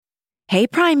Hey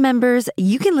Prime members,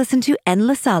 you can listen to En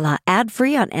La Sala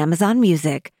ad-free on Amazon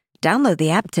Music. Download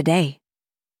the app today.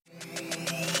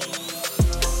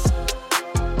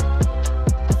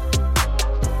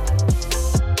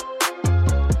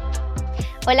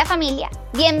 Hola familia,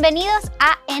 bienvenidos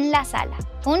a En La Sala,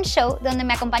 un show donde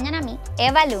me acompañan a mí,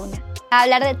 Eva Luna, a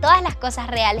hablar de todas las cosas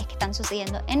reales que están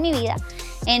sucediendo en mi vida,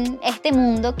 en este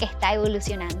mundo que está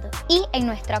evolucionando y en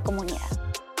nuestra comunidad.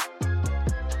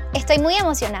 Estoy muy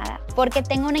emocionada porque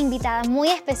tengo una invitada muy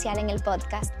especial en el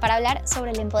podcast para hablar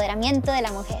sobre el empoderamiento de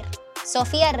la mujer,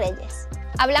 Sofía Reyes.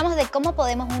 Hablamos de cómo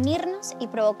podemos unirnos y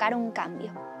provocar un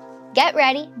cambio. Get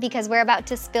ready because we're about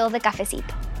to spill the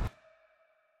cafecito.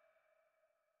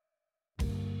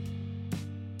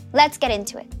 Let's get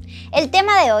into it. El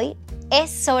tema de hoy es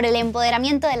sobre el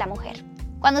empoderamiento de la mujer.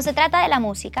 Cuando se trata de la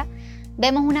música,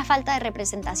 vemos una falta de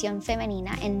representación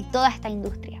femenina en toda esta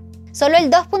industria. Solo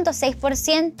el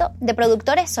 2.6% de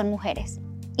productores son mujeres.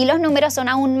 Y los números son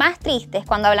aún más tristes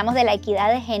cuando hablamos de la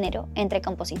equidad de género entre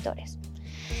compositores.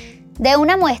 De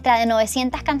una muestra de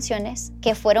 900 canciones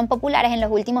que fueron populares en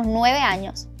los últimos 9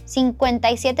 años,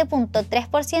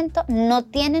 57.3% no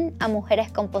tienen a mujeres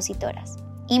compositoras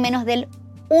y menos del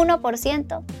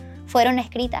 1% fueron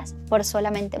escritas por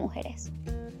solamente mujeres.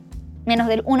 Menos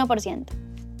del 1%.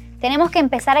 Tenemos que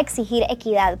empezar a exigir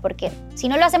equidad porque si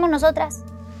no lo hacemos nosotras,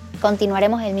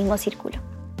 continuaremos el mismo círculo.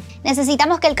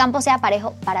 Necesitamos que el campo sea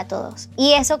parejo para todos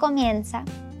y eso comienza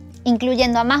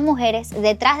incluyendo a más mujeres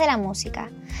detrás de la música,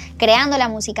 creando la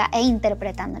música e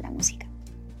interpretando la música.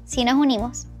 Si nos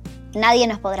unimos, nadie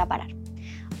nos podrá parar.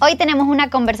 Hoy tenemos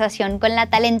una conversación con la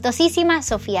talentosísima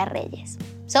Sofía Reyes.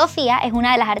 Sofía es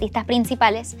una de las artistas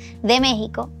principales de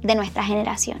México de nuestra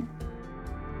generación.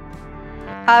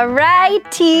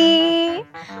 Alrighty.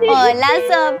 Hola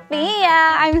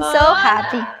Sofía, I'm so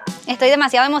happy. Estoy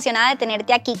demasiado emocionada de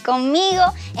tenerte aquí conmigo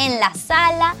en la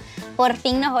sala. Por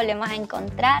fin nos volvemos a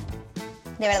encontrar.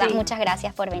 De verdad, sí. Muchas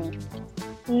gracias por venir.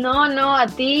 No, a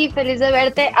ti, feliz de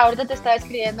verte. Ahorita te estaba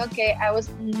escribiendo que I was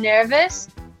nervous.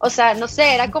 O sea, no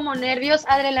sé, era como nervios,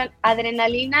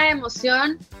 adrenalina,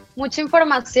 emoción, mucha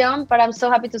información, but I'm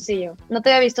so happy to see you. No te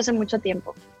había visto hace mucho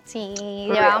tiempo. Sí,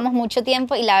 llevábamos mucho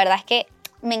tiempo y la verdad es que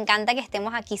me encanta que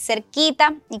estemos aquí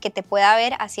cerquita y que te pueda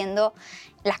ver haciendo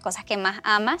las cosas que más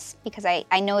amas, because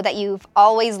I know that you've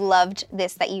always loved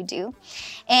this that you do.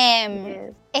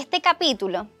 Yes. Este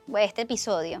capítulo, este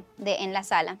episodio de En la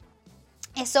Sala,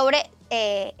 es sobre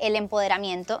el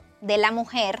empoderamiento de la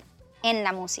mujer en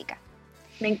la música.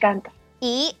 Me encanta.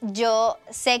 Y yo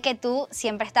sé que tú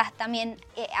siempre estás también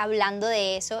hablando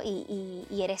de eso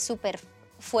y eres súper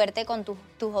fuerte con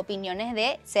tus opiniones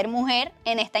de ser mujer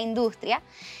en esta industria.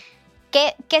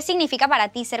 ¿Qué significa para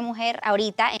ti ser mujer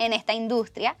ahorita en esta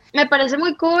industria? Me parece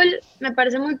muy cool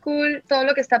todo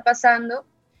lo que está pasando,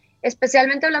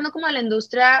 especialmente hablando como de la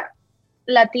industria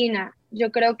latina.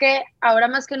 Yo creo que ahora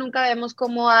más que nunca vemos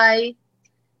cómo hay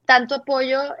tanto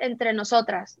apoyo entre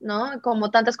nosotras, ¿no?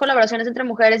 Como tantas colaboraciones entre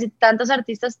mujeres y tantas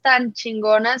artistas tan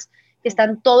chingonas que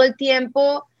están todo el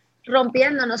tiempo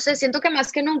rompiendo, no sé, siento que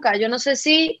más que nunca. Yo no sé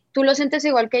si tú lo sientes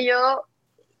igual que yo,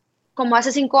 como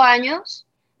hace 5 años,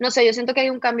 no sé, yo siento que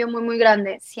hay un cambio muy, muy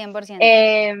grande.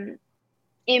 100%.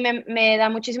 Y me da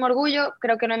muchísimo orgullo,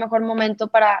 creo que no hay mejor momento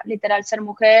para literal ser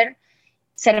mujer,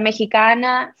 ser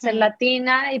mexicana, ser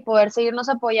latina y poder seguirnos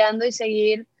apoyando y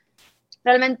seguir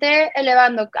realmente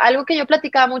elevando. Algo que yo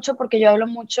platicaba mucho, porque yo hablo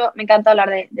mucho, me encanta hablar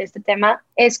de este tema,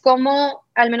 es como,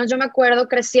 al menos yo me acuerdo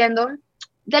creciendo,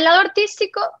 del lado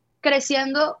artístico,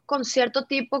 creciendo con cierto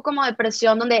tipo como de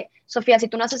presión, donde, Sofía, si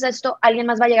tú no haces esto, alguien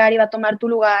más va a llegar y va a tomar tu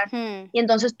lugar, y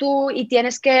entonces tú,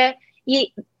 tienes que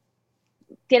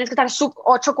estar sub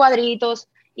 8 cuadritos,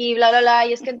 y bla, bla, bla,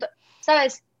 y es que,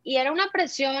 ¿sabes? Y era una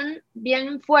presión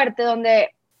bien fuerte,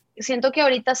 donde siento que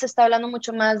ahorita se está hablando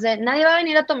mucho más de, nadie va a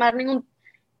venir a tomar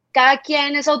cada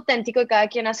quien es auténtico y cada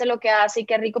quien hace lo que hace, y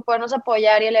qué rico podernos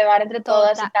apoyar y elevar entre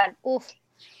todas y tal.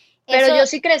 Pero yo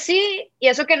sí crecí, y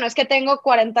eso que no es que tengo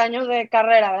 40 años de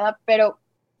carrera, ¿verdad? Pero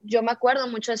yo me acuerdo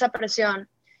mucho de esa presión,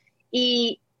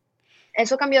 y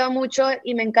eso ha cambiado mucho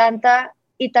y me encanta.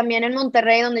 Y también en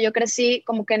Monterrey, donde yo crecí,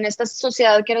 como que en esta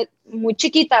sociedad que era muy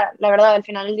chiquita, la verdad, al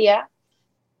final del día,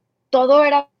 todo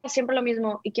era siempre lo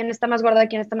mismo. Y quién está más gorda,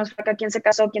 quién está más flaca, quién se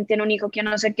casó, quién tiene un hijo, quién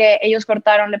no sé qué, ellos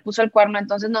cortaron, le puso el cuerno,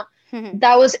 entonces no,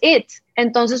 that was it.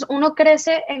 Entonces uno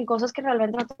crece en cosas que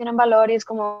realmente no tienen valor, y es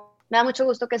como, me da mucho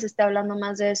gusto que se esté hablando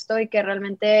más de esto, y que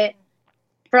realmente,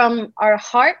 from our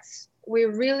hearts, we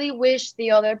really wish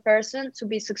the other person to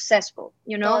be successful,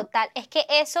 you know? Total, es que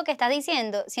eso que estás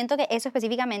diciendo, siento que eso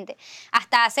específicamente,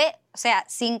 hasta hace,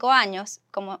 5 años,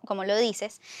 como lo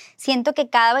dices, siento que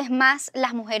cada vez más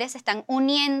las mujeres se están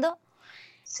uniendo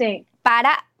Sí.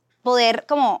 para poder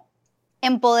como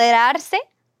empoderarse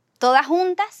todas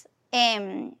juntas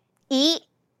y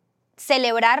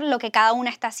celebrar lo que cada una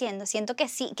está haciendo. Siento que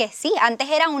sí, antes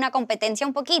era una competencia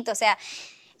un poquito, o sea,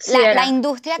 Sí, la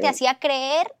industria sí. te hacía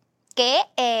creer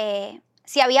que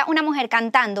si había una mujer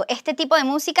cantando este tipo de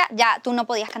música, ya tú no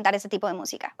podías cantar ese tipo de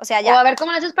música. O sea, O ya. a ver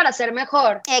cómo lo haces para ser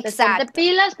mejor. Pues ponte Exacto.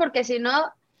 pilas porque si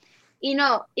no,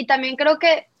 y también creo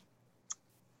que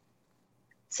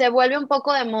se vuelve un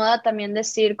poco de moda también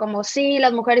decir como sí,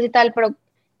 las mujeres y tal, pero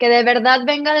que de verdad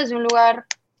venga desde un lugar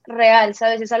real,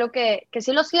 ¿sabes? Es algo que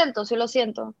sí lo siento, sí lo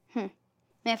siento.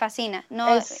 Me fascina, no,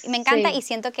 me encanta Sí. y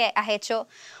siento que has hecho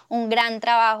un gran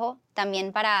trabajo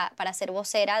también para ser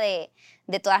vocera de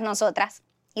todas nosotras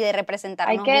y de Hay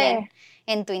representarnos que, bien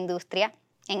en tu industria,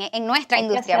 en nuestra hay que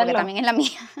industria, porque hacerlo. también es la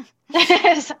mía.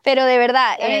 Pero de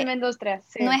verdad, La misma industria,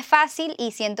 sí. no es fácil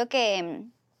y siento que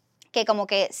como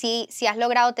que sí has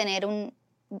logrado tener un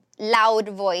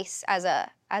loud voice as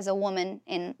a woman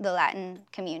in the Latin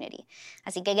community.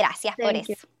 Así que gracias por Thank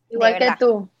you. eso, Igual de que verdad.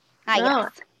 tú. Ay, No,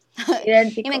 gracias.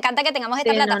 idéntico. Y me encanta que tengamos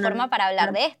esta Sí, plataforma para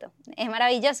hablar no. de esto. Es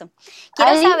maravilloso.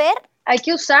 Quiero saber, Hay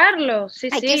que usarlo, sí,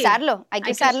 hay que sí. usarlo, hay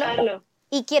que usarlo.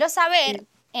 Y quiero saber,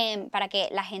 Sí. para que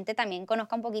la gente también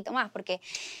conozca un poquito más, porque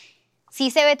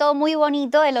sí se ve todo muy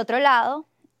bonito del otro lado,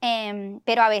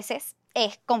 pero a veces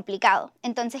es complicado.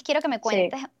 Entonces quiero que me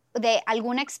cuentes de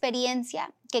alguna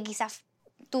experiencia que quizás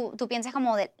tú piensas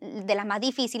como de las más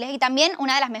difíciles y también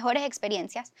una de las mejores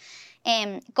experiencias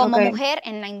como mujer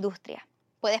en la industria.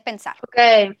 Puedes pensar.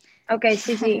 Ok,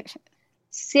 sí.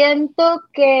 Siento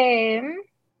que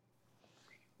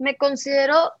me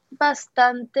considero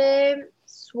bastante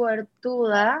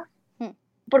suertuda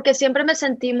porque siempre me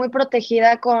sentí muy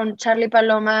protegida con Charlie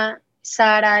Paloma,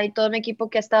 Sara y todo mi equipo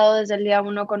que ha estado desde el día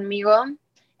 1 conmigo.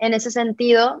 En ese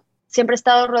sentido, siempre he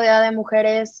estado rodeada de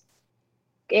mujeres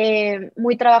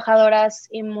muy trabajadoras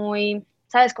y muy,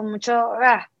 ¿sabes? Con mucho...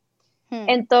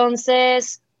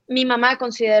 Entonces, mi mamá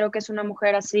considero que es una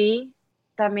mujer así,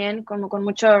 también, como con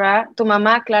mucho Tu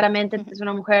mamá claramente es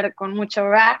una mujer con mucho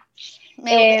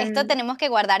Esto tenemos que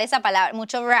guardar esa palabra,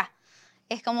 mucho ra.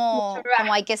 Es mucho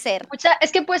como hay que ser.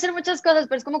 Es que puede ser muchas cosas,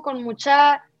 pero es como con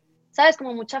mucha, ¿sabes?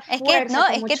 Como mucha fuerza, con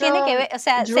es que mucho tiene que ver, o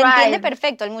sea, se entiende drive,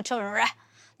 perfecto el mucho ra.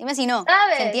 Dime si no, ¿se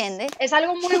 ¿sabes? entiende? Es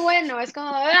algo muy bueno, es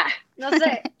como, no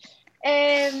sé.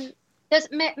 Entonces,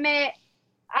 me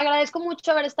agradezco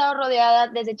mucho haber estado rodeada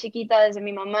desde chiquita, desde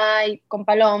mi mamá y con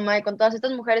Paloma y con todas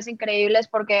estas mujeres increíbles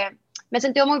porque me he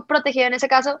sentido muy protegida en ese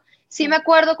caso. Sí me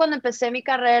acuerdo cuando empecé mi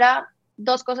carrera,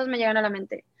 dos cosas me llegan a la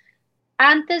mente.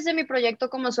 Antes de mi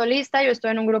proyecto como solista, yo estuve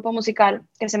en un grupo musical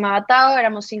que se llamaba Tao,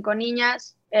 éramos 5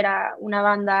 niñas, era una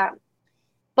banda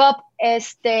pop,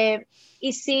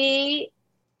 y sí,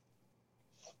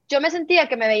 yo me sentía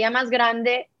que me veía más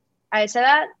grande a esa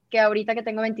edad que ahorita que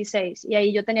tengo 26, y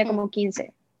ahí yo tenía como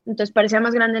 15, entonces parecía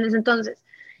más grande en ese entonces.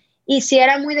 Y sí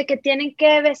era muy de que tienen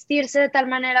que vestirse de tal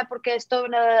manera porque esto,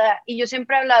 bla, bla, bla. Y yo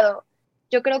siempre he hablado,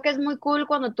 yo creo que es muy cool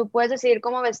cuando tú puedes decidir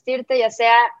cómo vestirte, ya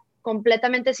sea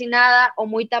completamente sin nada o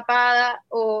muy tapada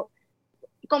o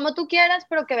como tú quieras,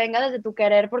 pero que venga desde tu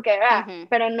querer, porque,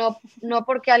 pero no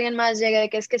porque alguien más llegue de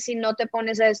que es que si no te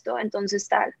pones esto, entonces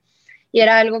tal. Y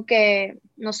era algo que,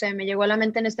 no sé, me llegó a la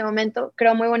mente en este momento.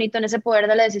 Creo muy bonito en ese poder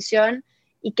de la decisión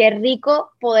y qué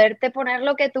rico poderte poner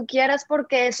lo que tú quieras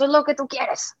porque eso es lo que tú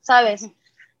quieres, ¿sabes?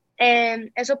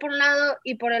 Eso por un lado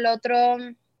y por el otro,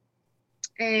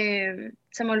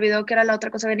 se me olvidó que era la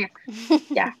otra cosa que venía.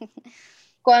 Ya.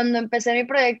 Cuando empecé mi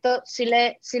proyecto, sí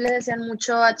le decían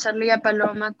mucho a Charlie y a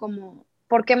Paloma como,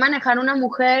 ¿por qué manejar una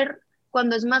mujer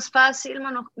cuando es más fácil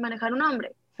manejar un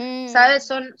hombre? ¿Sabes?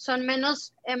 Son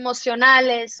menos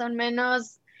emocionales, son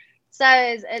menos,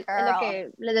 ¿sabes? Es lo que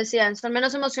les decían, son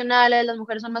menos emocionales, las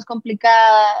mujeres son más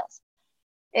complicadas,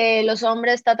 los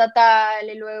hombres tal,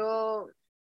 y luego,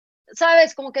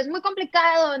 ¿sabes? Como que es muy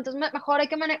complicado, entonces mejor hay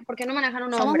que manejar, ¿por qué no manejar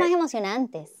un Somos más hombre?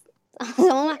 emocionantes.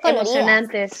 Somos más coloridas.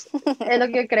 Emocionantes, es lo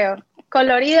que yo creo.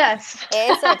 Coloridas.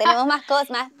 Eso, tenemos más cosas,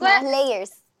 más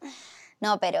layers.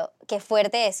 No, pero qué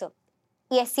fuerte eso.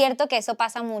 Y es cierto que eso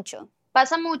pasa mucho.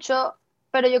 Pasa mucho,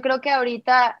 pero yo creo que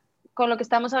ahorita, con lo que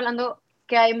estamos hablando,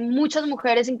 que hay muchas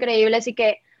mujeres increíbles y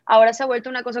que ahora se ha vuelto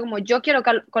una cosa como yo quiero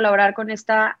colaborar con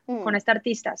esta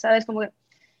artista, ¿sabes? Como que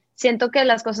siento que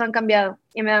las cosas han cambiado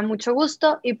y me da mucho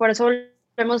gusto y por eso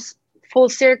volvemos full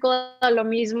circle a lo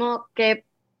mismo, que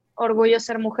orgullo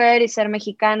ser mujer y ser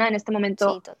mexicana en este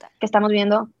momento que estamos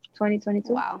viendo, 2022.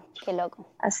 Wow, qué loco.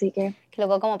 Así que... Qué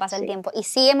loco cómo pasa el tiempo. Y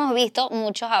sí hemos visto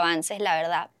muchos avances, la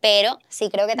verdad, pero sí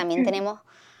creo que también tenemos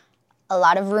a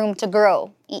lot of room to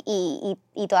grow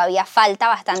y todavía falta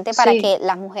bastante para que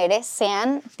las mujeres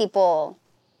sean tipo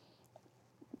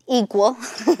equal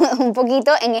un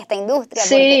poquito en esta industria.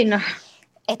 Sí, no.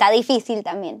 Está difícil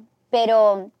también,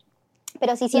 pero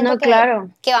sí siento No, claro.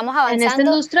 que vamos En esta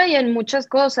avanzando. industria y en muchas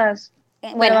cosas,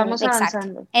 pero Bueno, vamos exacto,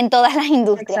 avanzando. en todas las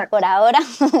industrias. Exacto, Por ahora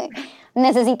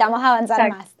necesitamos avanzar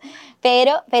exacto. más,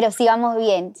 pero sí vamos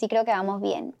bien, sí creo que vamos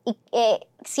bien. Y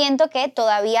siento que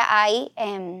todavía hay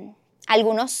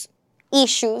algunos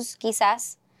issues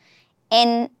quizás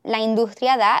en la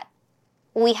industria that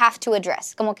we have to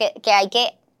address, como que hay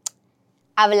que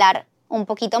hablar un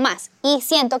poquito más. Y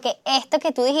siento que esto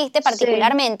que tú dijiste Sí,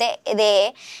 particularmente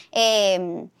de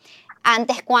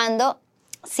antes cuando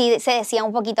sí se decía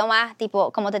un poquito más,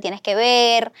 tipo, cómo te tienes que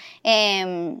ver,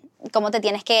 cómo te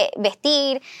tienes que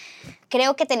vestir.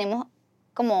 Creo que tenemos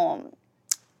como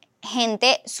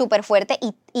gente súper fuerte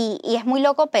y es muy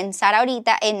loco pensar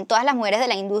ahorita en todas las mujeres de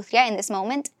la industria en this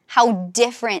moment, how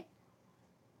different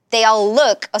they all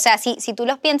look. O sea, si tú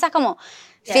los piensas como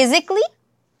yes. physically,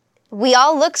 we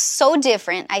all look so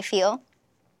different, I feel.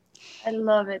 I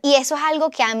love it. Y eso es algo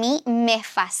que a mí me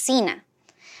fascina.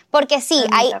 Porque sí,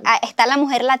 A mí también. está la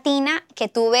mujer latina que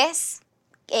tú ves,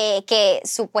 que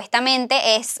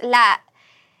supuestamente es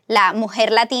la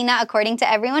mujer latina, according to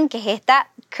everyone, que es esta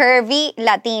curvy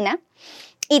latina.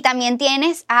 Y también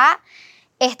tienes a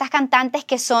estas cantantes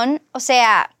que son, o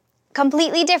sea,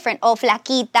 completely different, o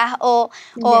flaquitas, o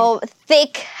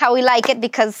thick, how we like it,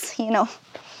 because, you know,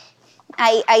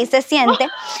 ahí se siente.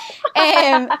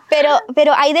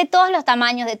 Pero hay de todos los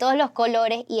tamaños, de todos los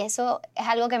colores, y eso es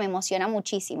algo que me emociona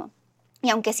muchísimo. Y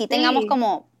aunque sí tengamos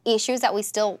como issues that we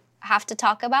still have to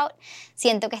talk about,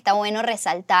 siento que está bueno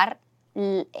resaltar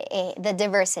the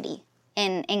diversity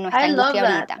en nuestra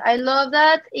industria ahorita. I love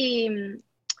that. Y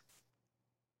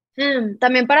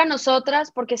también para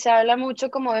nosotras, porque se habla mucho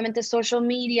como obviamente social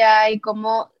media y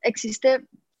como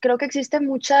creo que existe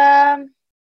mucha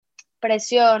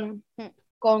presión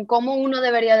con cómo uno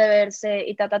debería de verse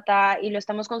y y lo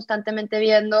estamos constantemente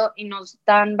viendo y nos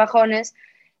dan bajones.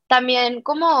 También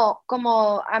como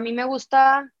a mí me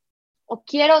gusta o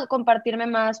quiero compartirme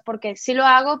más, porque sí lo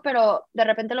hago, pero de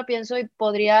repente lo pienso y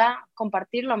podría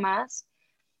compartirlo más.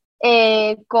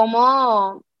 Y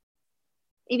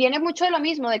viene mucho de lo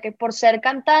mismo, de que por ser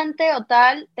cantante o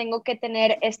tal, tengo que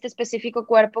tener este específico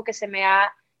cuerpo que se me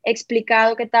ha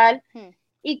explicado qué tal.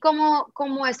 Y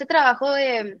como este trabajo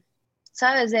de,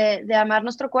 ¿sabes? De amar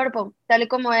nuestro cuerpo, tal y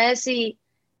como es y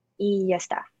ya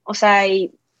está. O sea,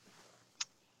 y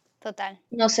Total.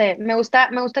 no sé, me gusta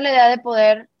la idea de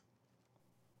poder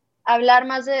hablar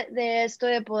más de esto,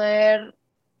 de poder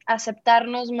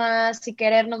aceptarnos más y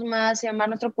querernos más y amar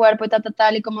nuestro cuerpo y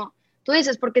tal, y como tú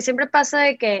dices, porque siempre pasa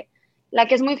de que la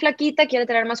que es muy flaquita quiere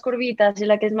tener más curvitas y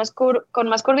la que es más con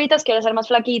más curvitas quiere ser más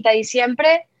flaquita y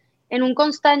siempre en un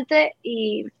constante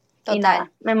y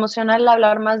nada, me emociona el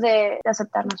hablar más de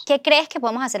aceptarnos. ¿Qué crees que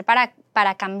podemos hacer para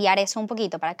cambiar eso un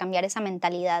poquito, para cambiar esa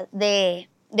mentalidad de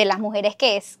las mujeres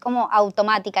que es como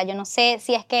automática? Yo no sé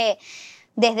si es que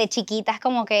desde chiquitas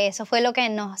como que eso fue lo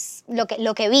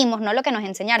que vimos, no lo que nos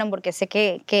enseñaron, porque sé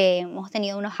que hemos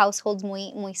tenido unos households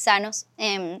muy sanos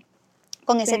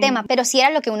con ese tema, pero sí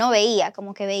era lo que uno veía,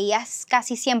 como que veías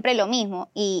casi siempre lo mismo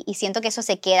y siento que eso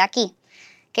se queda aquí.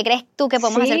 ¿Qué crees tú que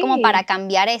podemos hacer como para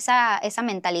cambiar esa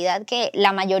mentalidad que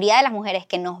la mayoría de las mujeres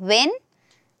que nos ven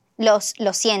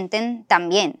lo sienten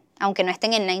también, aunque no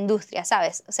estén en la industria,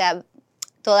 ¿sabes? O sea,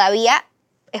 todavía,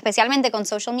 especialmente con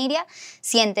social media,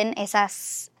 sienten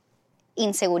esas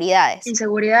inseguridades.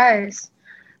 Inseguridades.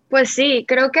 Pues sí,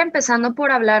 creo que empezando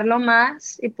por hablarlo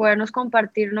más y podernos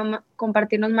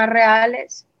compartirnos más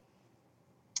reales.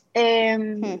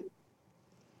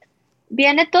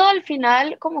 Viene todo al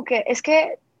final como que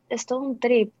es todo un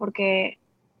trip porque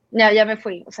ya me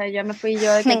fui, o sea, ya me fui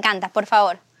yo. Me encanta, por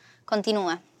favor,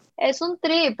 continúa. Es un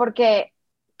trip porque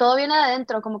todo viene de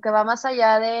adentro, como que va más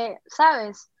allá de,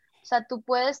 ¿sabes? O sea, tú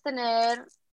puedes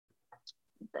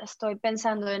estoy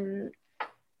pensando en,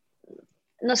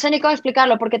 no sé ni cómo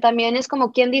explicarlo, porque también es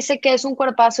como quién dice que es un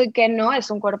cuerpazo y que no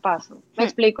es un cuerpazo. Me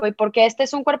explico, y por qué este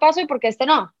es un cuerpazo y por qué este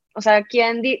no. O sea,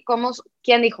 ¿quién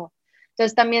dijo?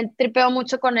 Entonces también tripeo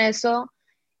mucho con eso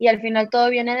y al final todo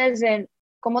viene desde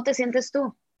cómo te sientes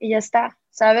tú y ya está,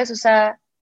 ¿sabes? O sea,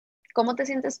 ¿cómo te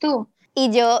sientes tú?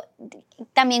 Y yo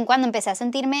también cuando empecé a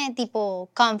sentirme tipo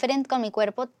confident con mi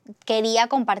cuerpo, quería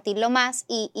compartirlo más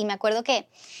y me acuerdo que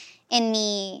en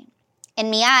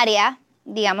mi área,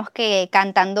 digamos que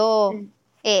cantando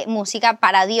música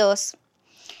para Dios,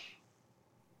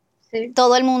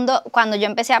 todo el mundo, cuando yo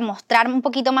empecé a mostrarme un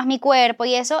poquito más mi cuerpo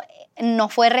y eso, no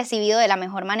fue recibido de la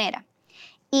mejor manera.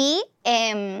 Y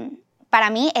para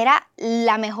mí era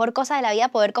la mejor cosa de la vida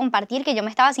poder compartir que yo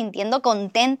me estaba sintiendo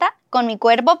contenta con mi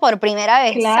cuerpo por primera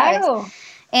vez, Claro.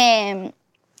 ¿sabes?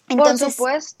 Entonces,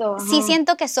 por supuesto. Sí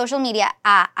siento que social media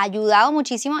ha ayudado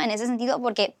muchísimo en ese sentido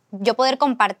porque yo poder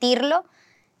compartirlo,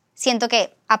 siento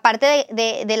que aparte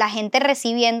de la gente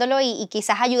recibiéndolo y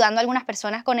quizás ayudando a algunas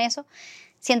personas con eso,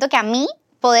 siento que a mí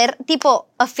poder tipo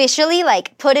officially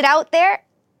like put it out there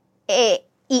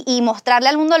y mostrarle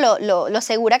al mundo lo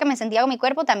segura que me sentía con mi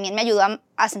cuerpo también me ayudó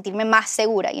a sentirme más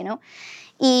segura, you know?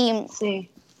 Y Sí.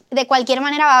 de cualquier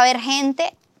manera va a haber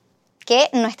gente que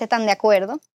no esté tan de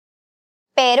acuerdo,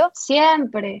 pero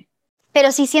Siempre.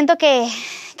 sí siento que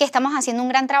estamos haciendo un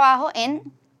gran trabajo en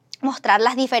mostrar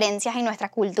las diferencias en nuestra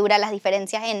cultura, las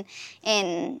diferencias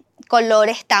en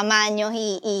colores, tamaños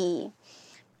y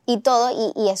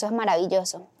todo, y eso es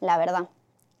maravilloso, la verdad.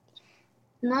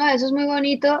 No, eso es muy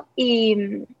bonito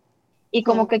y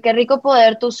como que qué rico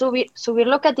poder tú subir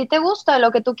lo que a ti te gusta,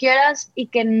 lo que tú quieras y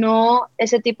que no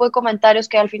ese tipo de comentarios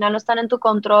que al final no están en tu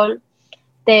control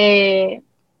te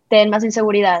den más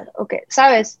inseguridad, ¿ok?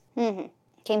 ¿Sabes?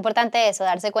 Qué importante eso,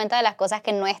 darse cuenta de las cosas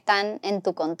que no están en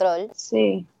tu control.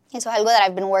 Sí. Eso es algo that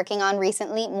I've been working on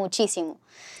recently muchísimo,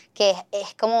 que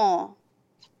es como...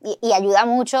 Y ayuda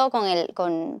mucho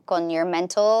con your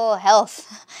mental health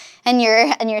and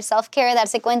your self-care,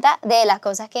 darse cuenta de las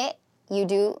cosas que you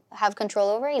do have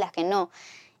control over y las que no.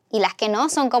 Y las que no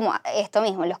son como esto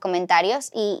mismo, los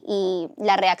comentarios y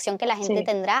la reacción que la gente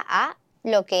tendrá a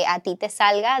lo que a ti te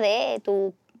salga de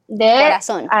tu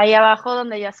corazón. Ahí abajo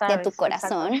donde ya sabes. De tu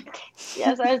corazón.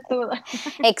 Ya sabes tú.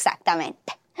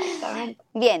 Exactamente.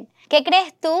 Bien. ¿Qué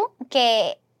crees tú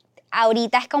que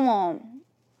ahorita es como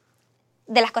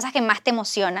de las cosas que más te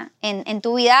emociona en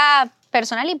tu vida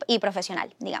personal y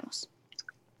profesional, digamos?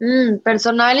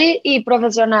 Personal y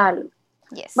profesional.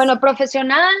 Yes. Bueno,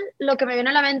 profesional, lo que me viene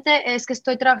a la mente es que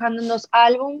estoy trabajando en 2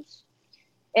 álbums.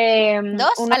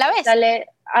 ¿2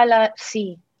 a la vez?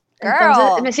 Sí. Girl.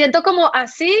 Entonces me siento como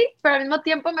así, pero al mismo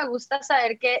tiempo me gusta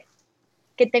saber que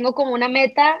tengo como una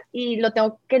meta y lo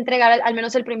tengo que entregar al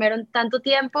menos el primero en tanto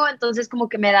tiempo, entonces como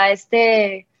que me da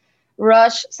este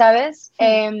rush, ¿sabes?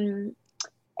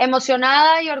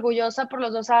 Emocionada y orgullosa por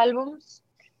los 2 álbums.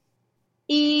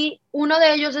 Y uno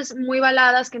de ellos es muy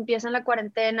baladas, que empieza en la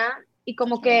cuarentena, y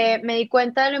como que me di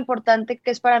cuenta de lo importante que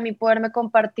es para mí poderme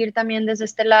compartir también desde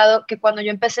este lado, que cuando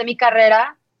yo empecé mi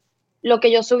carrera, lo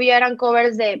que yo subía eran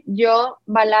covers de yo,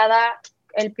 balada,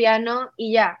 el piano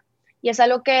y ya. Y es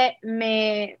algo que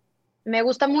me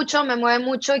gusta mucho, me mueve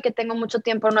mucho y que tengo mucho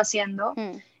tiempo no haciendo.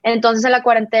 Entonces en la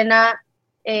cuarentena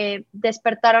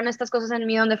despertaron estas cosas en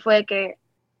mí donde fue que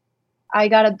I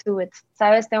gotta do it,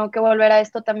 ¿sabes? Tengo que volver a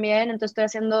esto también, entonces estoy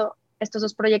haciendo estos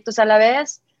 2 proyectos a la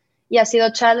vez y ha sido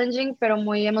challenging, pero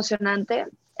muy emocionante.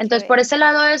 Entonces, por ese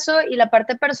lado eso y la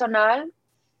parte personal,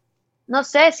 no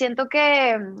sé, siento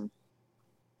que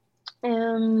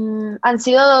han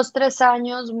sido 2-3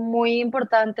 años muy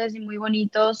importantes y muy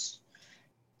bonitos.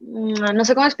 No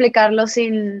sé cómo explicarlo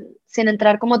sin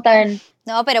entrar como tan...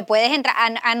 No, pero puedes entrar.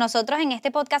 A nosotros en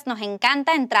este podcast nos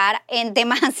encanta entrar en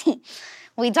temas así.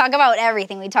 We talk about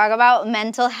everything. We talk about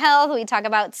mental health. We talk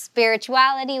about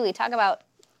spirituality. We talk about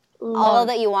all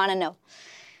that you want to know.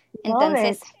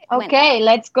 Entonces, okay, bueno,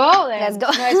 let's go then. Let's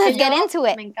go. No, let's get into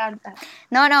it. Me encanta.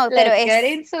 No, pero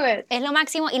es lo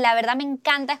máximo y la verdad me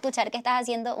encanta escuchar que estás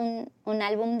haciendo un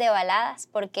álbum de baladas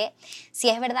porque sí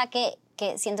es verdad que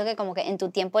siento que como que en tu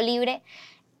tiempo libre,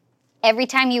 every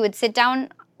time you would sit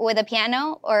down with a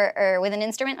piano or with an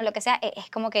instrument o lo que sea, es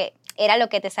como que era lo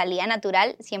que te salía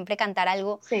natural, siempre cantar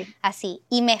algo así.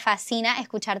 Y me fascina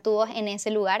escuchar tu voz en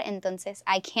ese lugar, entonces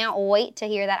I can't wait to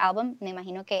hear that album. Me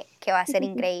imagino que va a ser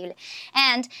increíble.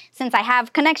 And since I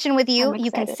have connection with you,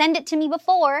 you can send it to me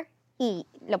before y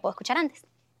lo puedo escuchar antes.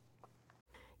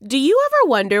 Do you ever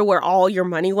wonder where all your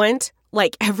money went?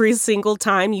 Like every single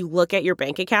time you look at your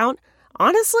bank account?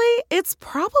 Honestly, it's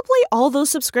probably all those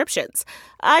subscriptions.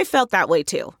 I felt that way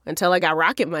too, until I got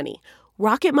Rocket Money.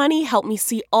 Rocket Money helped me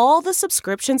see all the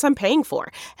subscriptions I'm paying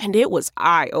for, and it was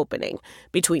eye-opening.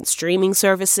 Between streaming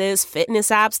services,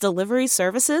 fitness apps, delivery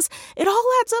services, it all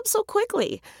adds up so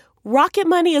quickly. Rocket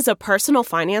Money is a personal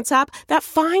finance app that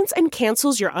finds and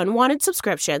cancels your unwanted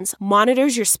subscriptions,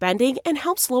 monitors your spending, and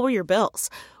helps lower your bills.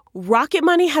 Rocket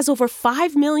Money has over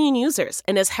 5 million users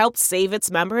and has helped save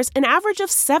its members an average of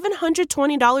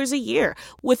 $720 a year,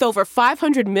 with over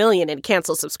 500 million in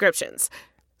canceled subscriptions.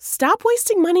 Stop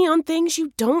wasting money on things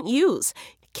you don't use.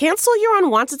 Cancel your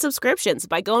unwanted subscriptions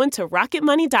by going to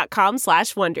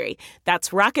rocketmoney.com/Wondery. That's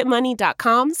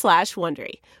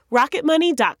rocketmoney.com/Wondery.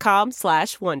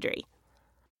 rocketmoney.com/Wondery.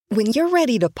 When you're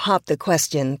ready to pop the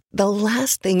question, the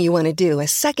last thing you want to do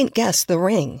is second-guess the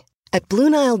ring. At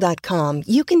BlueNile.com,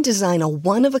 you can design a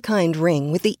one-of-a-kind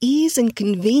ring with the ease and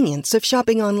convenience of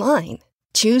shopping online.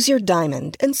 Choose your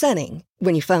diamond and setting.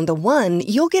 When you find the one,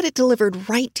 you'll get it delivered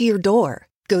right to your door.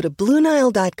 Go to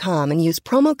BlueNile.com and use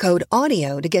promo code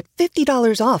AUDIO to get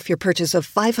 $50 off your purchase of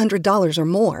 $500 or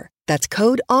more. That's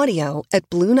code AUDIO at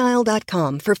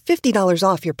BlueNile.com for $50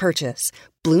 off your purchase.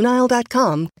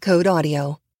 BlueNile.com, code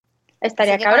AUDIO.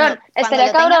 Estaría Así que cabrón. cuando Estaría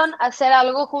lo tengas- cabrón hacer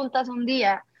algo juntas un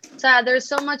día. O sea, there's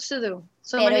so much to do.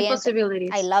 So Pero many bien,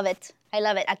 possibilities. I love it. I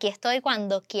love it. Aquí estoy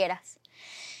cuando quieras.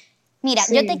 Mira,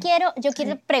 Sí. yo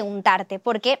quiero preguntarte,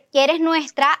 porque eres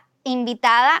nuestra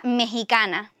invitada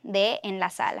mexicana de En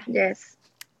la Sala. Yes.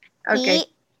 Okay.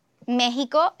 Y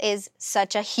México is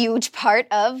such a huge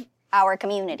part of our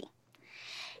community.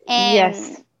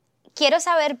 Yes. Quiero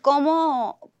saber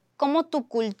cómo tu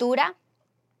cultura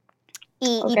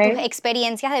y Okay. tus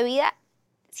experiencias de vida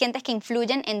sientes que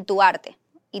influyen en tu arte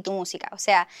y tu música. O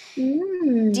sea,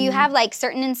 do you have like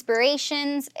certain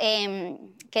inspirations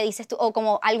que dices tú, o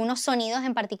como algunos sonidos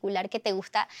en particular que te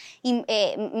gusta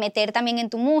meter también en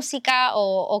tu música,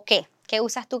 o qué? ¿Qué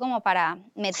usas tú como para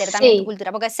meter también tu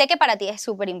cultura? Porque sé que para ti es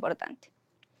súper importante.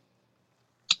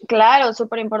 Claro,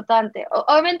 súper importante.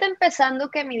 Obviamente empezando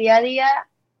que mi día a día,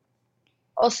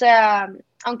 o sea,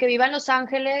 aunque viva en Los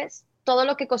Ángeles, todo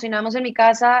lo que cocinamos en mi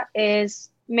casa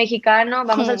es mexicano,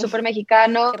 vamos al súper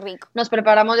mexicano, Qué rico. nos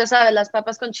preparamos, ya sabes, las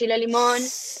papas con chile, limón,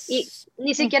 y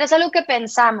ni siquiera es algo que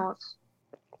pensamos.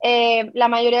 La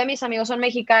mayoría de mis amigos son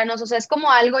mexicanos, o sea, es como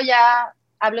algo ya,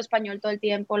 hablo español todo el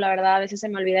tiempo, la verdad, a veces se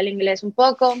me olvida el inglés un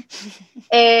poco.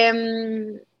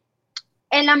 En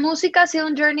la música ha sido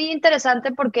un journey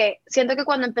interesante porque siento que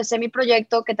cuando empecé mi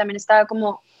proyecto, que también estaba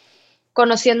como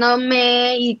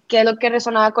conociéndome y qué es lo que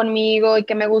resonaba conmigo y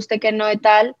qué me gusta y qué no y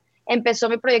tal, empezó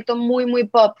mi proyecto muy, muy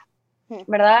pop,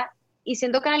 ¿verdad? Y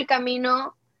siento que en el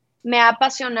camino me ha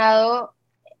apasionado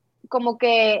como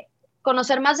que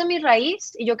conocer más de mi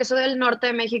raíz, y yo que soy del norte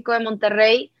de México, de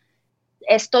Monterrey,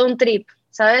 es todo un trip,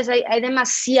 ¿sabes? Hay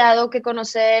demasiado que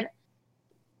conocer,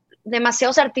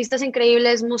 demasiados artistas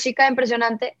increíbles, música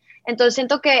impresionante. Entonces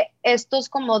siento que estos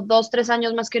como 2-3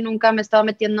 años más que nunca me he estado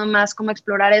metiendo más como a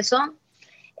explorar eso.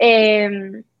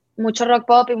 Mucho rock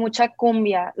pop y mucha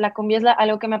cumbia. La cumbia es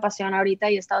algo que me apasiona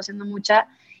ahorita y he estado haciendo mucha.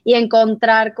 Y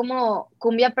encontrar como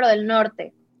cumbia pero del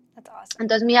norte.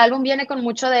 Entonces mi álbum viene con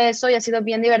mucho de eso y ha sido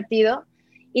bien divertido.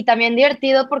 Y también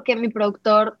divertido porque mi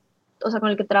productor, o sea, con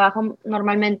el que trabajo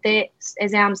normalmente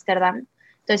es de Ámsterdam.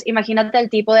 Entonces, imagínate el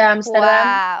tipo de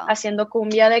Ámsterdam haciendo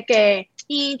cumbia de que,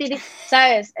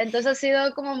 ¿sabes? Entonces ha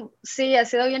sido como, sí, ha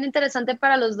sido bien interesante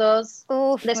para los dos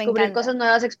descubrir cosas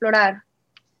nuevas, explorar.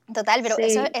 Total, pero Sí.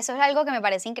 eso es algo que me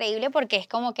parece increíble porque es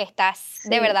como que estás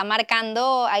de verdad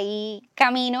marcando ahí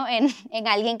camino en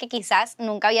alguien que quizás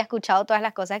nunca había escuchado todas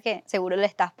las cosas que seguro le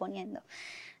estás poniendo.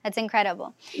 That's incredible.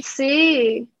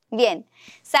 Sí. Bien,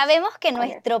 sabemos que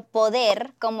nuestro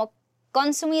poder como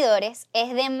consumidores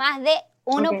es de más de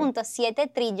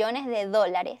 1.7 trillones de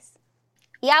dólares.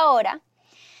 Y ahora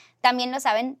también lo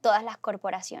saben todas las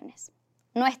corporaciones.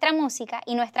 Nuestra música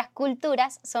y nuestras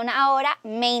culturas son ahora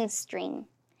mainstream.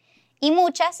 Y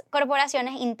muchas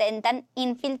corporaciones intentan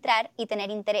infiltrar y tener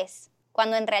interés,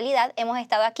 cuando en realidad hemos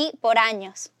estado aquí por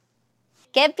años.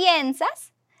 ¿Qué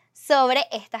piensas sobre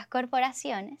estas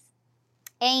corporaciones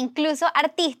e incluso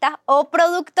artistas o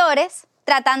productores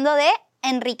tratando de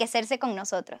enriquecerse con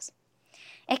nosotros?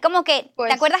 Es como que, Pues,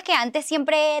 ¿te acuerdas que antes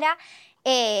siempre era,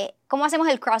 ¿cómo hacemos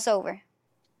el crossover?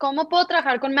 ¿Cómo puedo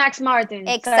trabajar con Max Martin?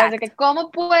 Exacto. ¿Sabes? De que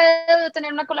 ¿cómo puedo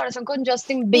tener una colaboración con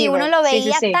Justin Bieber? Y uno lo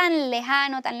veía Sí. tan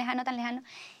lejano, tan lejano, tan lejano.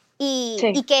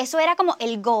 Y que eso era como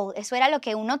el goal, eso era lo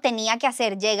que uno tenía que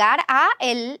hacer, llegar a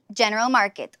el general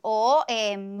market o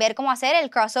ver cómo hacer el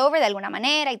crossover de alguna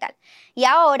manera y tal. Y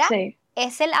ahora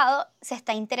ese lado se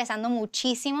está interesando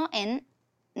muchísimo en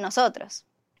nosotros.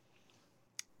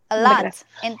 A lot.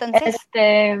 Entonces,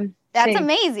 that's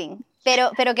amazing.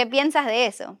 Pero ¿qué piensas de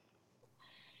eso?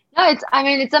 No, it's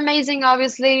amazing,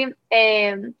 obviously.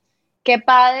 Qué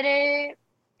padre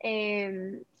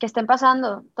que estén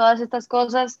pasando todas estas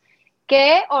cosas.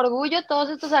 Qué orgullo todos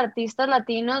estos artistas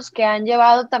latinos que han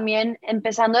llevado también,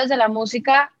 empezando desde la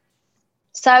música,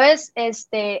 ¿sabes?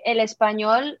 El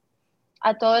español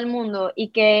a todo el mundo,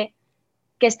 y que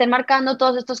estén marcando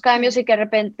todos estos cambios, y que de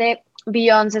repente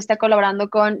Beyoncé está colaborando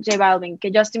con J Balvin,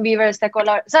 que Justin Bieber está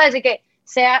colaborando, ¿sabes? Y que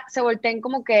se volteen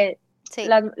como que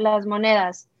las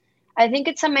monedas. I think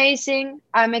it's amazing.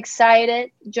 I'm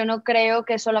excited. Yo no creo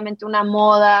que es solamente una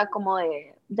moda como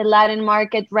de the Latin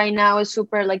market right now is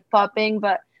super like popping,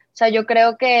 but, o sea, yo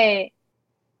creo que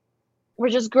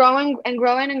we're just growing and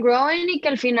growing and growing, y que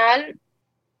al final,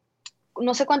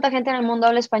 no sé cuánta gente en el mundo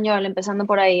habla español, empezando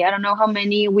por ahí. I don't know how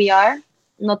many we are.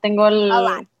 No tengo el... A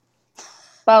lot.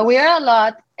 But we are a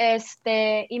lot.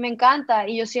 Y me encanta.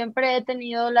 Y yo siempre he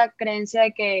tenido la creencia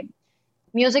de que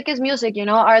music is music, you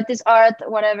know, art is art,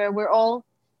 whatever, we're all.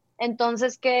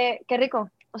 Entonces, qué rico.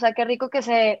 O sea, qué rico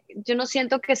yo no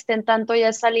siento que estén tanto ya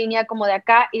esa línea como de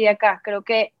acá y de acá. Creo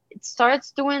que it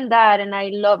starts doing that and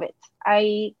I love it.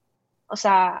 O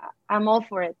sea, I'm all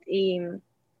for it. Y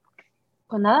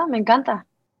pues nada, me encanta.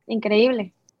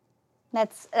 Increíble.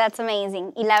 That's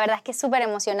amazing. Y la verdad es que es súper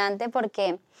emocionante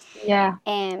porque Yeah.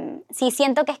 Sí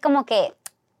siento que es como que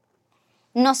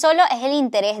no solo es el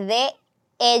interés de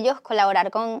ellos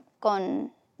colaborar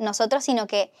con nosotros, sino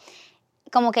que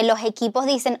como que los equipos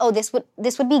dicen, oh, this would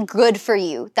be good for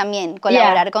you también,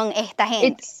 colaborar con esta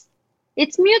gente.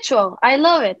 It's mutual. I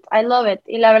love it. I love it.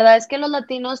 Y la verdad es que los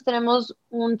latinos tenemos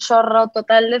un chorro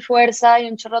total de fuerza y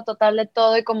un chorro total de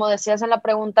todo. Y como decías en la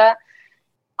pregunta,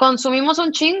 consumimos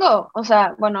un chingo. O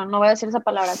sea, bueno, no voy a decir esa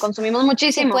palabra. Consumimos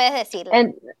muchísimo. Sí puedes decirlo.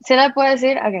 ¿Sí la puedo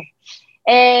decir? Ok.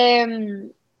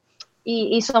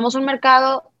 Y somos un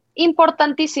mercado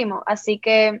importantísimo. Así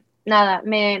que, nada,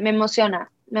 me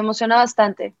emociona. Me emociona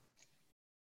bastante.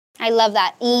 I love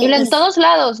that. Y en todos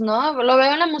lados, ¿no? Lo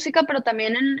veo en la música, pero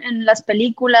también en las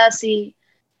películas y,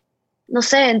 no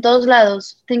sé, en todos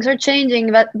lados. Things are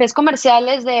changing. Ves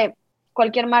comerciales de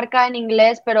cualquier marca en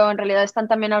inglés, pero en realidad están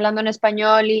también hablando en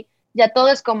español y ya todo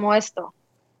es como esto.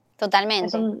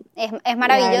 Totalmente. Es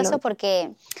maravilloso porque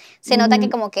se nota que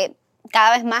como que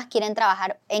cada vez más quieren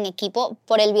trabajar en equipo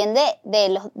por el bien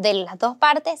de las dos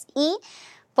partes y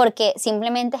porque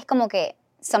simplemente es como que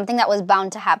something that was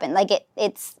bound to happen. Like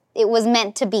it was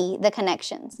meant to be, the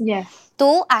connections. Yes.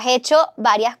 Tú has hecho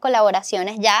varias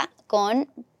colaboraciones ya con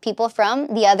people from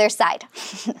the other side.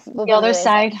 The other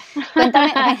side.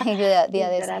 Cuéntame, the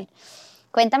other side.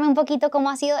 Cuéntame un poquito cómo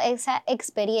ha sido esa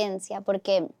experiencia,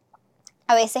 porque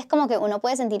a veces como que uno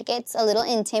puede sentir que it's a little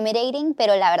intimidating,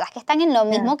 pero la verdad es que están en lo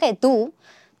mismo que tú,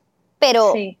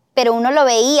 pero uno lo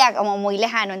veía como muy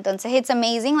lejano. Entonces it's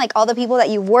amazing, like all the people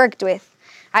that you worked with.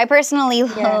 I personally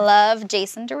love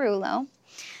Jason Derulo.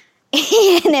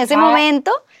 Y en ese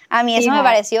momento, a mí eso me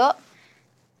pareció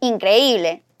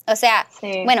increíble. O sea,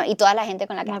 bueno, y toda la gente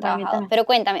con la que has trabajado. Pero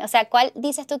cuéntame, o sea, ¿cuál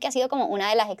dices tú que ha sido como una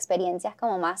de las experiencias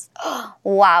como más,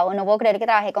 wow, no puedo creer que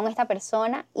trabajé con esta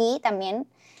persona? Y también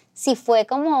si fue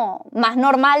como más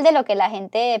normal de lo que la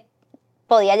gente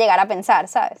podía llegar a pensar,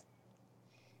 ¿sabes?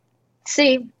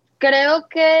 Sí, creo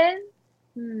que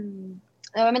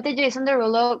obviamente Jason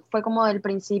Derulo fue como el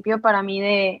principio para mí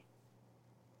de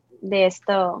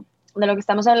esto, de lo que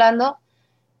estamos hablando.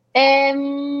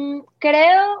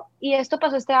 Creo, y esto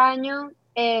pasó este año,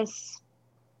 es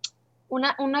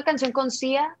una canción con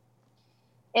Sia,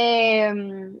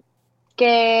 que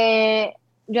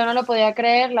yo no lo podía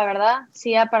creer, la verdad.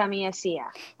 Sia para mí es Sia.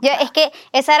 Es que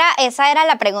esa era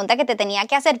la pregunta que te tenía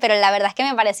que hacer, pero la verdad es que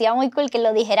me parecía muy cool que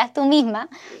lo dijeras tú misma,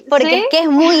 porque es que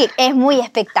es muy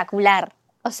espectacular.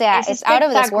 O sea, es out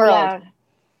of this world.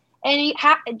 And it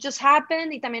just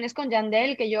happened, y también es con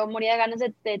Yandel, que yo moría de ganas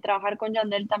de trabajar con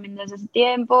Yandel también desde ese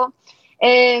tiempo.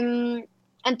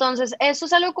 Entonces, eso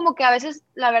es algo como que a veces,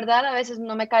 la verdad, a veces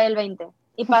no me cae el 20.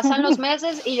 Y pasan los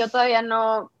meses y yo todavía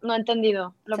no he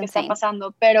entendido lo que está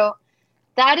pasando. Pero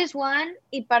that is one,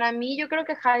 y para mí yo creo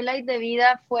que highlight de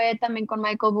vida fue también con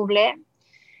Michael Bublé.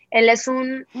 Él es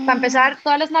para empezar,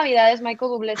 todas las navidades Michael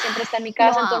Bublé siempre está en mi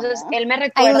casa, entonces él me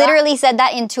recuerda. I literally said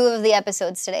that in 2 of the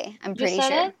episodes today, I'm pretty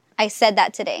sure. It? I said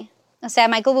that today. O sea,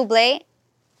 Michael Bublé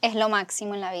es lo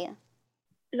máximo en la vida.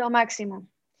 Lo máximo.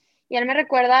 Y él me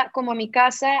recuerda como a mi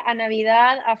casa, a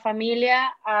Navidad, a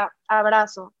familia, a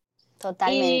abrazo.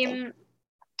 Totalmente.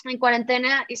 Y en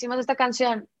cuarentena hicimos esta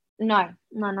canción. No,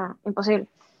 imposible.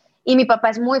 Y mi papá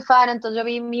es muy fan, entonces yo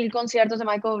vi 1000 conciertos de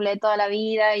Michael Bublé toda la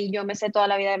vida y yo me sé toda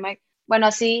la vida de Michael. Bueno,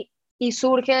 así, y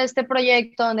surge este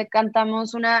proyecto donde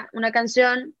cantamos una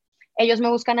canción, ellos me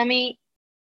buscan a mí,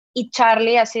 y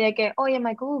Charlie así de que, oye,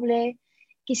 Michael Bublé,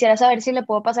 quisiera saber si le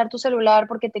puedo pasar tu celular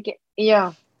porque te quiero. Y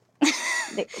yo...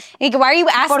 Why are you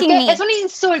asking me? Es un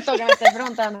insulto que me estés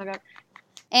preguntando.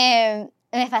 Me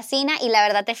fascina y la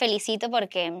verdad te felicito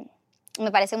porque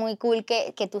me parece muy cool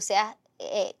que tú seas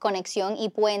conexión y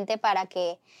puente para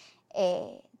que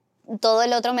todo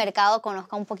el otro mercado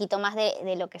conozca un poquito más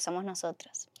de lo que somos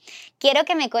nosotros. Quiero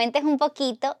que me cuentes un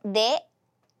poquito de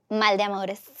Mal de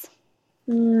Amores.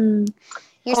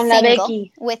 You're con single la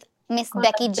Becky. With Miss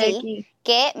Becky G.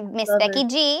 Que Miss Becky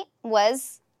G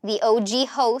was the OG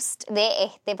host de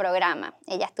este programa.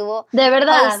 Ella estuvo ¿De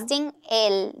verdad? hosting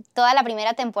toda la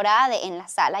primera temporada de En la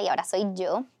Sala y ahora soy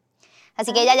yo.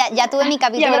 Así que ya tuve mi Y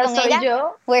capítulo ahora con soy ella,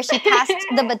 yo. where she passed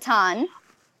the baton.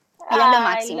 Ella es lo I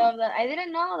máximo. love that. I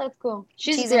didn't know. That's cool.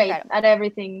 She's She's great incredible. at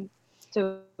everything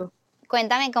too.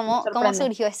 Cuéntame cómo sorprende.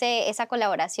 surgió esa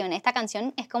colaboración. Esta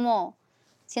canción es como,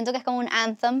 siento que es como un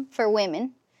anthem for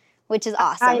women, which is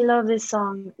awesome. I love this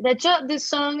song. De hecho, this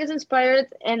song is inspired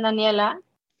en Daniela.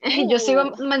 Yo sigo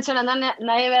mencionando a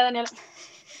nadie ve a Daniela.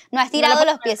 No has tirado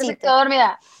los Se piecitos. quedó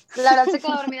dormida. La verdad se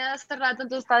quedó dormida hace rato,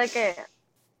 entonces está de que...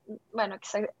 Bueno,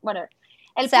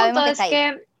 el Sabemos punto que es está ahí.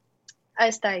 que... Ahí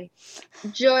está ahí.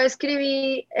 Yo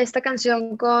escribí esta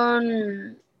canción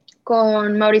con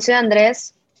Mauricio y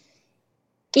Andrés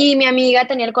y mi amiga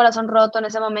tenía el corazón roto en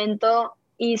ese momento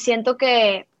y siento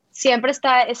que siempre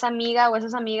está esa amiga o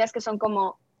esas amigas que son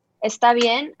como, está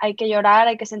bien, hay que llorar,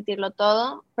 hay que sentirlo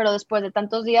todo, pero después de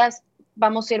tantos días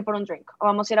vamos a ir por un drink o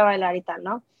vamos a ir a bailar y tal,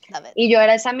 ¿no? Love it. Y yo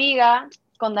era esa amiga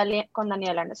con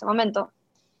Daniela en ese momento.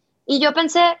 Y yo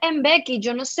pensé en Becky,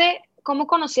 yo no sé cómo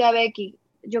conocí a Becky,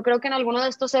 yo creo que en alguno de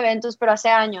estos eventos, pero hace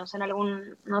años, en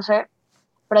algún, no sé,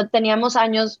 pero teníamos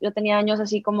años, yo tenía años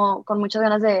así como con muchas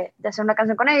ganas de hacer una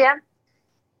canción con ella,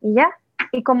 y ya.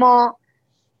 Y como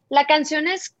la canción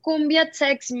es Cumbia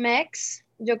Tex-Mex,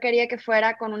 yo quería que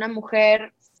fuera con una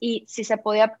mujer y si se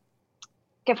podía,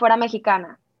 que fuera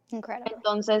mexicana. Incredible.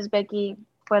 Entonces Becky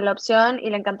fue la opción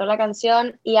y le encantó la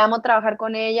canción y amo trabajar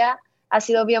con ella. Ha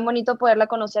sido bien bonito poderla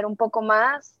conocer un poco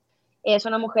más. Es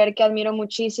una mujer que admiro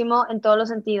muchísimo en todos los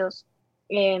sentidos,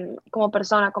 como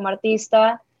persona, como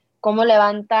artista, cómo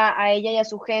levanta a ella y a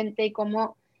su gente y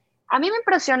cómo... A mí me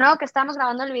impresionó que estábamos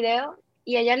grabando el video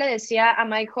y ella le decía a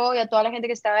Mike Ho y a toda la gente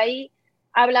que estaba ahí,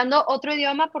 hablando otro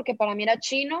idioma porque para mí era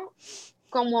chino,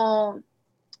 como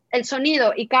el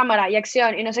sonido y cámara y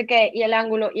acción y no sé qué, y el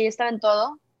ángulo, y ella estaba en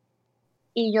todo.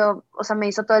 Y yo, o sea, me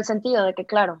hizo todo el sentido de que,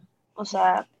 claro, o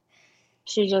sea,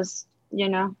 she just, you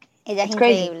know... Ella es It's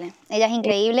crazy. increíble. Ella es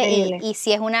increíble, Increíble. y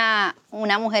sí es una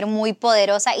mujer muy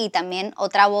poderosa y también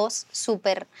otra voz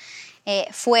súper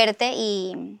fuerte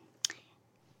y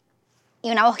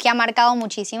una voz que ha marcado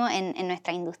muchísimo en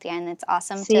nuestra industria. And it's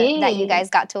awesome Sí. that you guys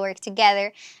got to work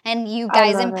together and you I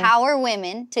guys love empower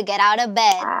women to get out of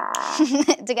bed, Ah.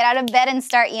 to get out of bed and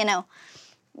start, you know,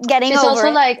 getting She's over also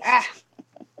it. like,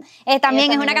 También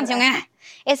ella es una también canción.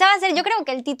 Esa va a ser, yo creo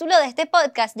que el título de este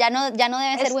podcast ya no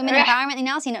debe ser Women Empowerment ni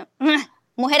nada, sino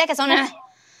mujeres que son.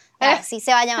 Así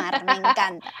se va a llamar, me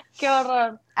encanta. qué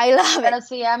horror. I love it. Pero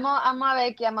sí, amo a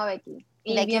Becky,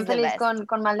 Y Becky's bien the feliz best.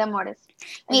 con Mal de Amores.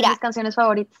 Es Mira. de mis canciones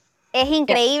favoritas. Es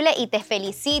increíble y te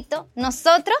felicito.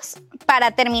 Nosotros,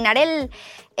 para terminar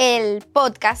el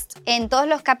podcast, en todos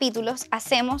los capítulos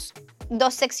hacemos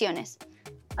 2 secciones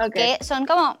Ok. que son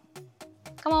como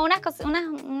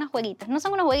unos jueguitos. No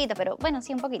son unos jueguitos, pero bueno,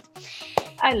 sí, un poquito.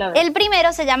 I love it. El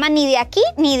primero se llama Ni de aquí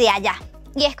ni de allá.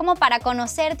 Y es como para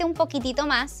conocerte un poquitito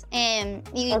más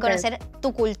y Ok. conocer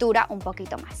tu cultura un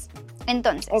poquito más.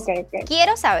 Entonces, Ok.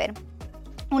 quiero saber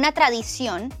una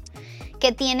tradición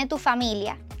que tiene tu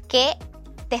familia que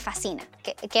te fascina,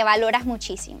 que valoras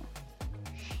muchísimo.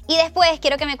 Y después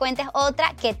quiero que me cuentes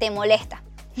otra que te molesta.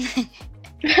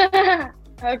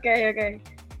 Ok.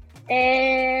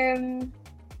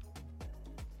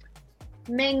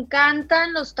 Me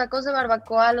encantan los tacos de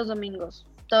barbacoa los domingos.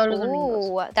 Todos los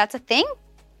domingos. That's a thing.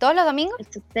 ¿Todos los domingos?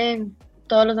 It's a thing.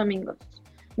 Todos los domingos.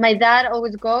 My dad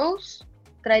always goes,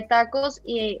 trae tacos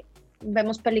y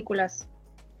vemos películas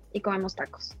y comemos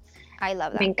tacos. I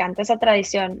love Me that. encanta esa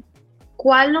tradición.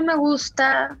 ¿Cuál no me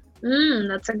gusta?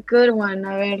 That's a good one.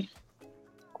 A ver.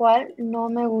 ¿Cuál no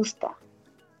me gusta?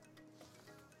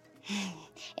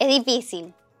 Es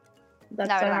difícil. That's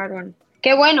La a verdad. hard one.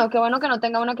 Qué bueno que no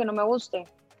tenga una que no me guste.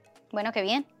 Bueno, qué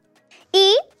bien.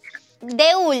 Y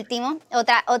de último,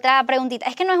 otra preguntita.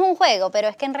 Es que no es un juego, pero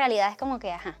es que en realidad es como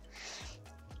que, ajá.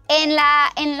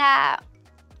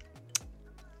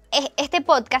 Este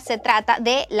podcast se trata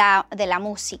de la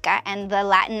música and the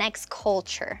Latinx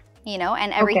culture, you know,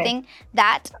 and everything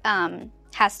that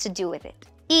has to do with it.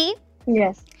 Y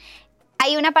Yes.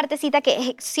 hay una partecita que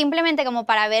es simplemente como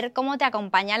para ver cómo te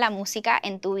acompaña la música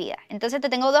en tu vida. Entonces te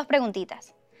tengo 2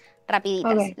 preguntitas,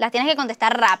 rapiditas. Ok. Las tienes que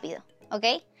contestar rápido, ¿ok?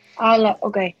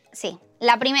 Ok. Sí.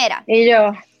 La primera. Y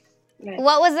yo.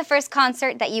 What was the first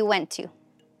concert that you went to?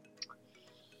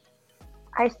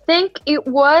 I think it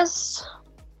was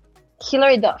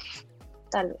Hilary Duff.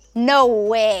 Tal vez. No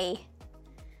way.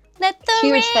 Let the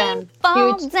Huge rain fan.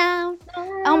 fall Huge. down.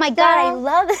 Oh my God, I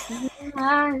love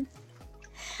it.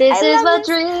 This I is love what this.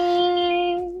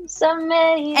 dreams are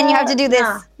made And you have to do this.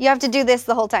 No. You have to do this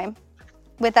the whole time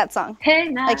with that song. Hey,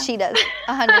 no. Like she does.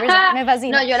 100%. Me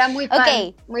fascina. No, yo era muy fan.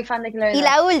 Ok. Muy fan de Hilary Y Duff.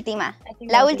 la última. I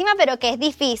think La that's última, pero que es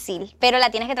difícil. Pero la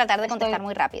tienes que tratar de contestar Estoy-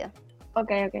 muy rápido.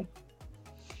 Okay.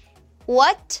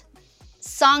 What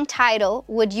song title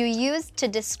would you use to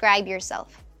describe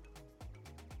yourself?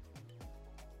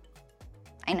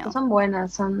 I know. Son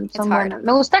buenas, son hard. buenas.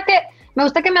 Me gusta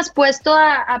que me has puesto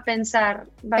a pensar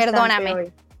bastante. Perdóname.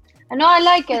 Hoy. No, I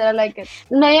like it.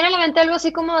 Me viene a la mente algo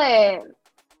así como de,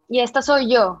 y esta soy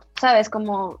yo, ¿sabes?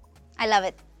 Como... I love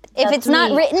it. If it's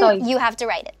not written, you have to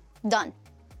write it. Done.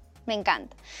 Me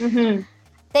encanta. Uh-huh.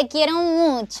 Te quiero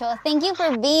mucho. Thank you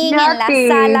for being in la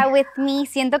sala with me.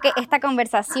 Siento que esta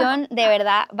conversación de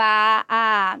verdad va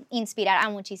a inspirar a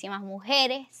muchísimas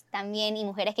mujeres también y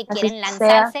mujeres que quieren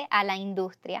lanzarse a la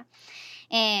industria.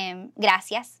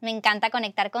 Gracias. Me encanta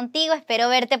conectar contigo. Espero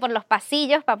verte por los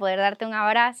pasillos para poder darte un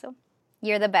abrazo.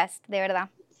 You're the best, de verdad.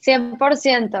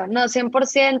 100%, no,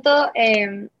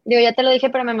 100%. Digo, ya te lo dije,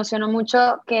 pero me emocionó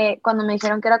mucho que cuando me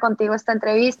dijeron que era contigo esta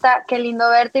entrevista. Qué lindo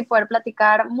verte y poder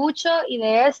platicar mucho y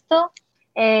de esto.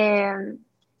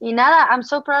 Y nada, I'm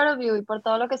so proud of you y por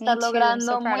todo lo que estás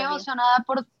logrando. Muy emocionada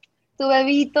por tu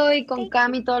bebito y con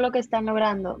Cam y todo lo que están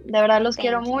logrando. De verdad los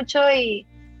quiero mucho y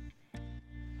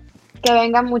que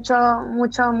venga mucho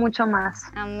más.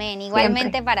 Amén. Igualmente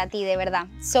siempre. Para ti, de verdad.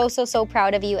 So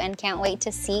proud of you and can't wait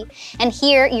to see and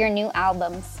hear your new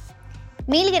albums.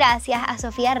 Mil gracias a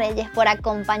Sofía Reyes por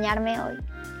acompañarme hoy.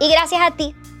 Y gracias a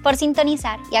ti por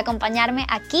sintonizar y acompañarme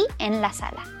aquí en la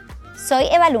sala. Soy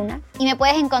Eva Luna y me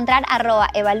puedes encontrar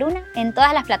 @evaluna en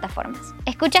todas las plataformas.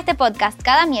 Escucha este podcast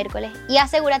cada miércoles y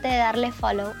asegúrate de darle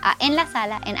follow a En la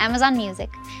Sala en Amazon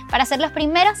Music para ser los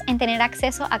primeros en tener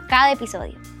acceso a cada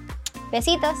episodio.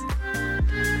 Besitos.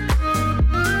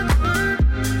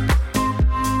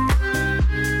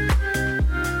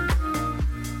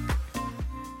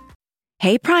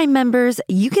 Hey Prime members,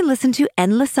 you can listen to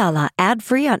En la Sala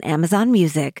ad-free on Amazon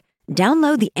Music.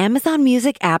 Download the Amazon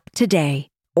Music app today.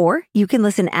 Or you can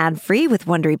listen ad-free with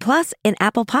Wondery Plus in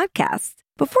Apple Podcasts.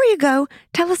 Before you go,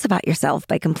 tell us about yourself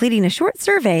by completing a short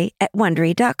survey at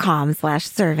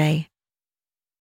Wondery.com/survey.